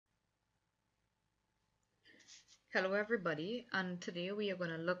Hello everybody, and today we are going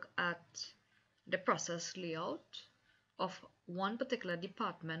to look at the process layout of one particular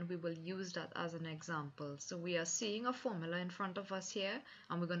department. We will use that as an example. So we are seeing a formula in front of us here,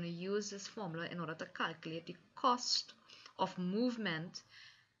 and we're going to use this formula in order to calculate the cost of movement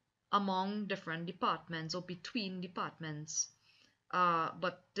among different departments or between departments.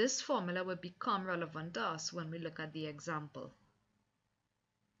 But this formula will become relevant to us when we look at the example.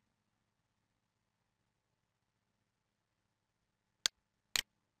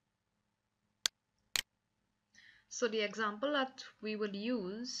 So the example that we will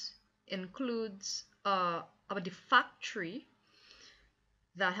use includes the factory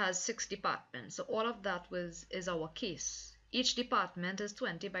that has 6 departments. So all of that is our case. Each department is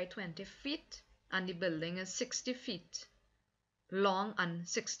 20 by 20 feet and the building is 60 feet long and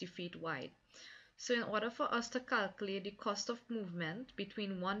 60 feet wide. So in order for us to calculate the cost of movement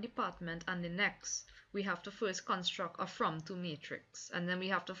between one department and the next, we have to first construct a from-to matrix, and then we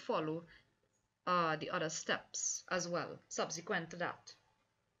have to follow the other steps as well subsequent to that.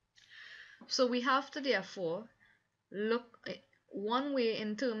 So we have to therefore look one way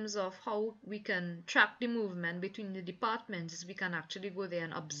in terms of how we can track the movement between the departments is we can actually go there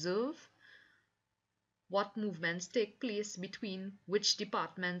and observe what movements take place between which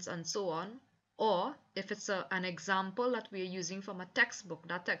departments and so on. Or if it's an example that we are using from a textbook,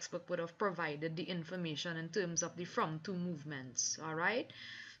 that textbook would have provided the information in terms of the from-to movements. All right,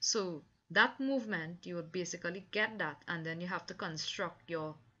 so that movement, you would basically get that, and then you have to construct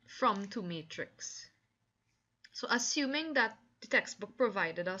your from-to matrix. So assuming that the textbook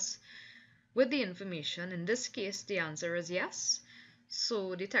provided us with the information, in this case the answer is yes.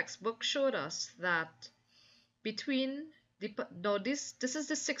 So the textbook showed us that between now this is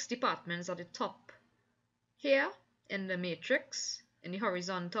the 6 departments at the top here in the matrix in the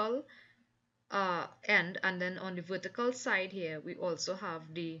horizontal end, and then on the vertical side here we also have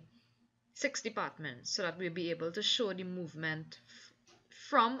the 6 departments, so that we'll be able to show the movement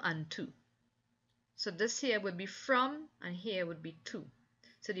from and to. So this here would be from and here would be to.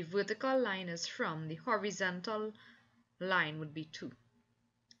 So the vertical line is from, the horizontal line would be to.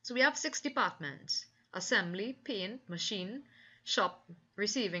 So we have 6 departments: assembly, paint, machine, shop,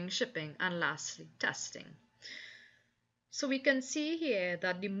 receiving, shipping, and lastly testing. So we can see here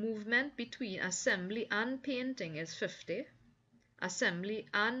that the movement between assembly and painting is 50. Assembly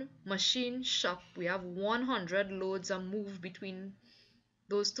and machine shop, we have 100 loads are moved between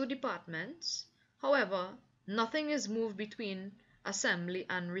those 2 departments. However, nothing is moved between assembly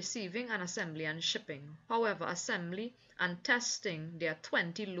and receiving and assembly and shipping. However, assembly and testing, there are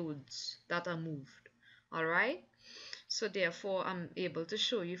 20 loads that are moved. Alright, so therefore I'm able to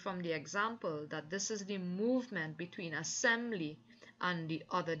show you from the example that this is the movement between assembly and the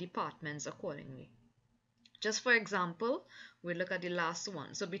other departments accordingly. Just for example, we look at the last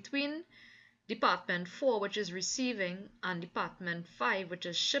one. So between department 4, which is receiving, and department 5, which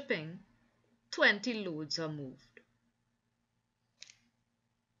is shipping, 20 loads are moved.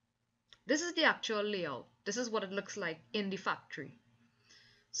 This is the actual layout. This is what it looks like in the factory.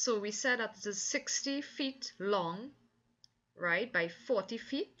 So we said that it is 60 feet long, right, by 40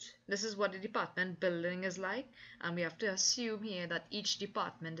 feet. This is what the department building is like, and we have to assume here that each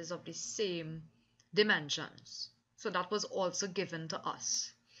department is of the same dimensions. So that was also given to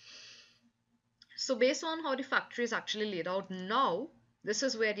us. So based on how the factory is actually laid out now, this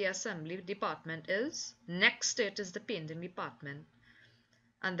is where the assembly department is. Next to it is the painting department,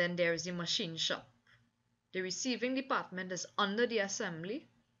 and then there is the machine shop. The receiving department is under the assembly.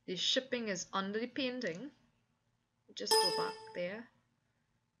 The shipping is under the painting. Just go back there.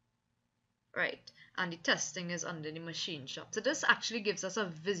 Right, and the testing is under the machine shop. So this actually gives us a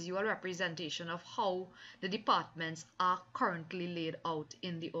visual representation of how the departments are currently laid out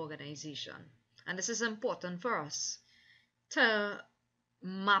in the organization. And this is important for us to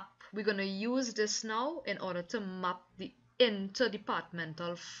map. We're going to use this now in order to map the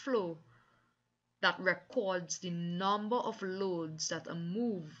interdepartmental flow that records the number of loads that are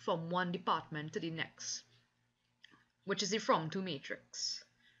moved from one department to the next, which is the from-to matrix.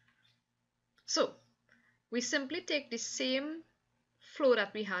 So we simply take the same flow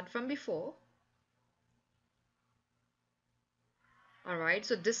that we had from before. Alright,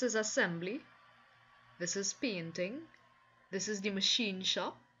 so this is assembly, this is painting, this is the machine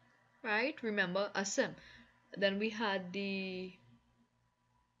shop, right? Remember, then we had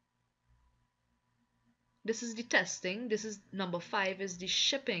this is the testing, this is number 5 is the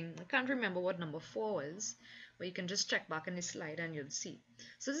shipping. I can't remember what number 4 is, but you can just check back in the slide and you'll see.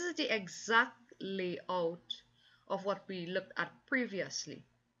 So this is the exact layout of what we looked at previously.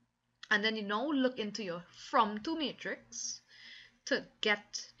 And then you now look into your from to matrix to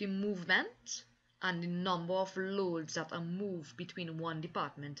get the movement and the number of loads that are moved between one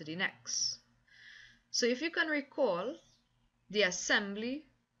department to the next. So if you can recall, the assembly,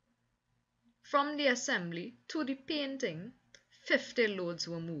 from the assembly to the painting, 50 loads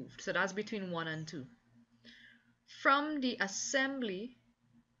were moved. So that's between 1 and 2. From the assembly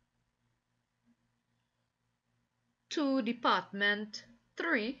to department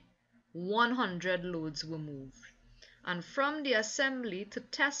 3, 100 loads were moved. And from the assembly to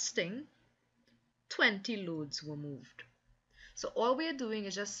testing, 20 loads were moved. So all we are doing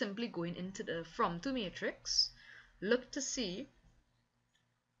is just simply going into the from to matrix, look to see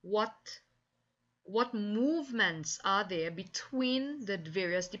what movements are there between the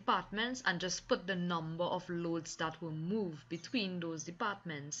various departments, and just put the number of loads that were moved between those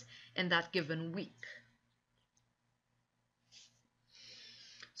departments in that given week.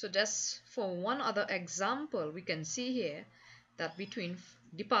 So just for one other example, we can see here that between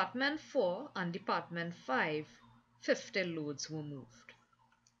department 4 and department 5, 50 loads were moved.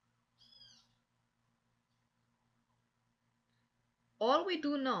 All we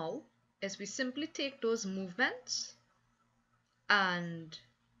do now is we simply take those movements and,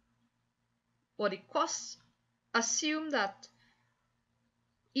 or the costs, assume that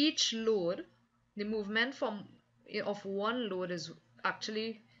each load, the movement from of one load is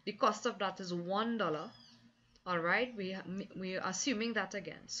actually, the cost of that is $1. All right, we are assuming that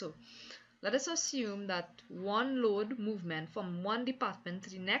again. So let us assume that one load movement from one department to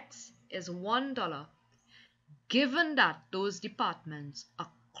the next is $1, given that those departments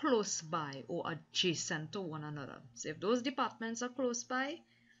are close by or adjacent to one another. So if those departments are close by,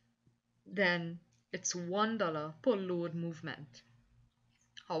 then it's $1 per load movement.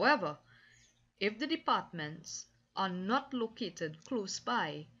 However, if the departments are not located close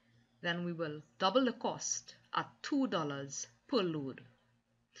by, then we will double the cost at $2 per load.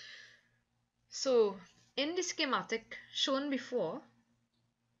 So in the schematic shown before,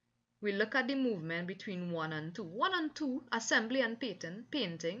 we look at the movement between 1 and 2. 1 and 2, assembly and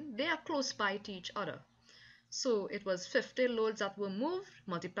painting, they are close by to each other. So it was 50 loads that were moved,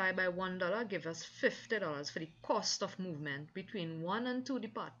 multiplied by $1, give us $50 for the cost of movement between 1 and 2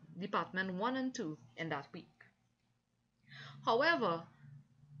 department 1 and 2 in that week. However,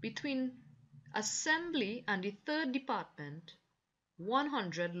 between assembly and the third department,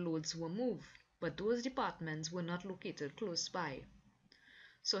 100 loads were moved, but those departments were not located close by.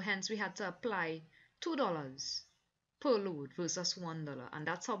 So hence we had to apply $2 per load versus $1, and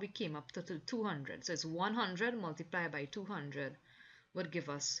that's how we came up to 200. So it's 100 multiplied by 200 would give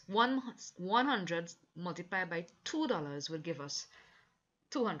us 100 multiplied by $2 would give us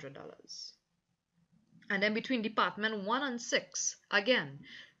 $200. And then between department 1 and 6, again,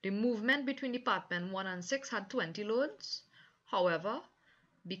 the movement between department 1 and 6 had 20 loads. However,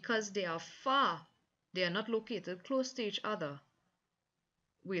 because they are far, they are not located close to each other,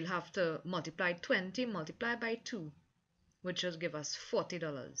 we'll have to multiply 20 multiplied by 2, which will give us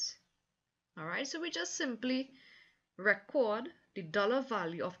 $40. All right, so we just simply record the dollar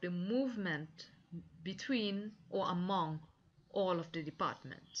value of the movement between or among all of the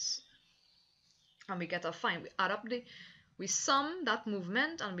departments. And we get a fine. We add up we sum that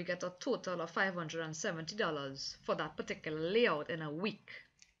movement and we get a total of $570 for that particular layout in a week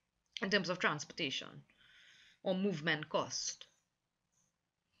in terms of transportation or movement cost.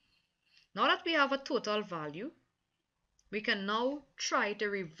 Now that we have a total value, we can now try to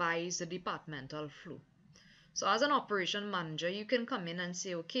revise the departmental flow. So as an operation manager, you can come in and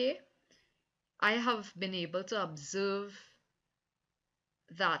say, okay, I have been able to observe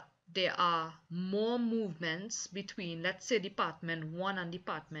that there are more movements between, let's say, department 1 and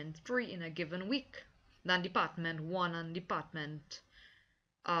department 3 in a given week than department 1 and department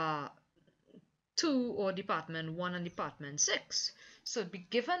 2 or department 1 and department 6. So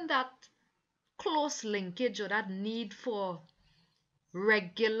given that close linkage or that need for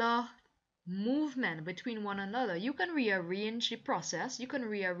regular movement between one another, you can rearrange the process, you can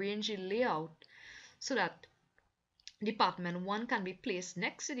rearrange the layout so that department 1 can be placed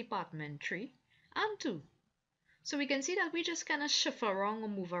next to department 3 and 2. So we can see that we just kind of shift around or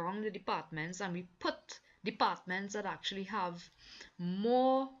move around the departments, and we put departments that actually have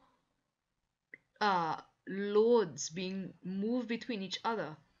more loads being moved between each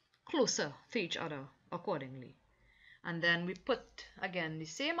other closer to each other accordingly. And then we put again the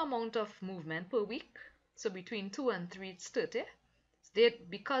same amount of movement per week. So between 2 and 3 it's 30.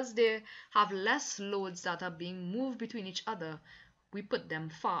 Because they have less loads that are being moved between each other, we put them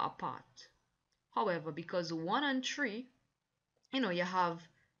far apart. However, because 1 and 3, you have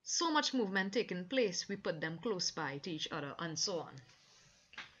so much movement taking place, we put them close by to each other and so on.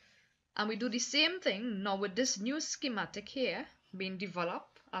 And we do the same thing now with this new schematic here being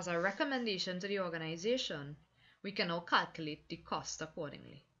developed as a recommendation to the organization. We can now calculate the cost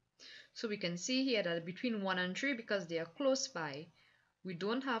accordingly. So we can see here that between 1 and 3, because they are close by, we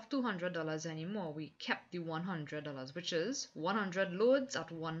don't have $200 anymore. We kept the $100, which is 100 loads at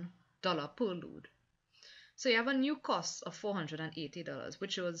 $1 per load. So you have a new cost of $480,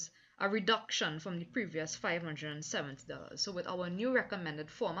 which was a reduction from the previous $570. So with our new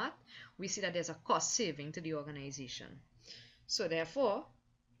recommended format, we see that there's a cost saving to the organization. So therefore,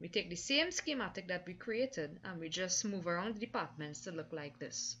 we take the same schematic that we created and we just move around the departments to look like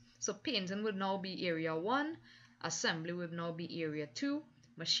this. So painting would now be area 1, assembly would now be area 2,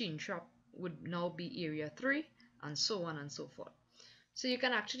 machine shop would now be area 3, and so on and so forth. So you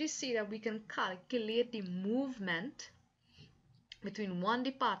can actually see that we can calculate the movement between one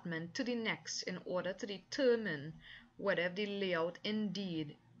department to the next in order to determine whether the layout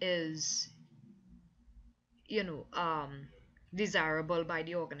indeed is, desirable by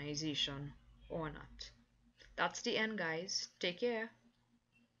the organization or not. That's the end, guys. Take care.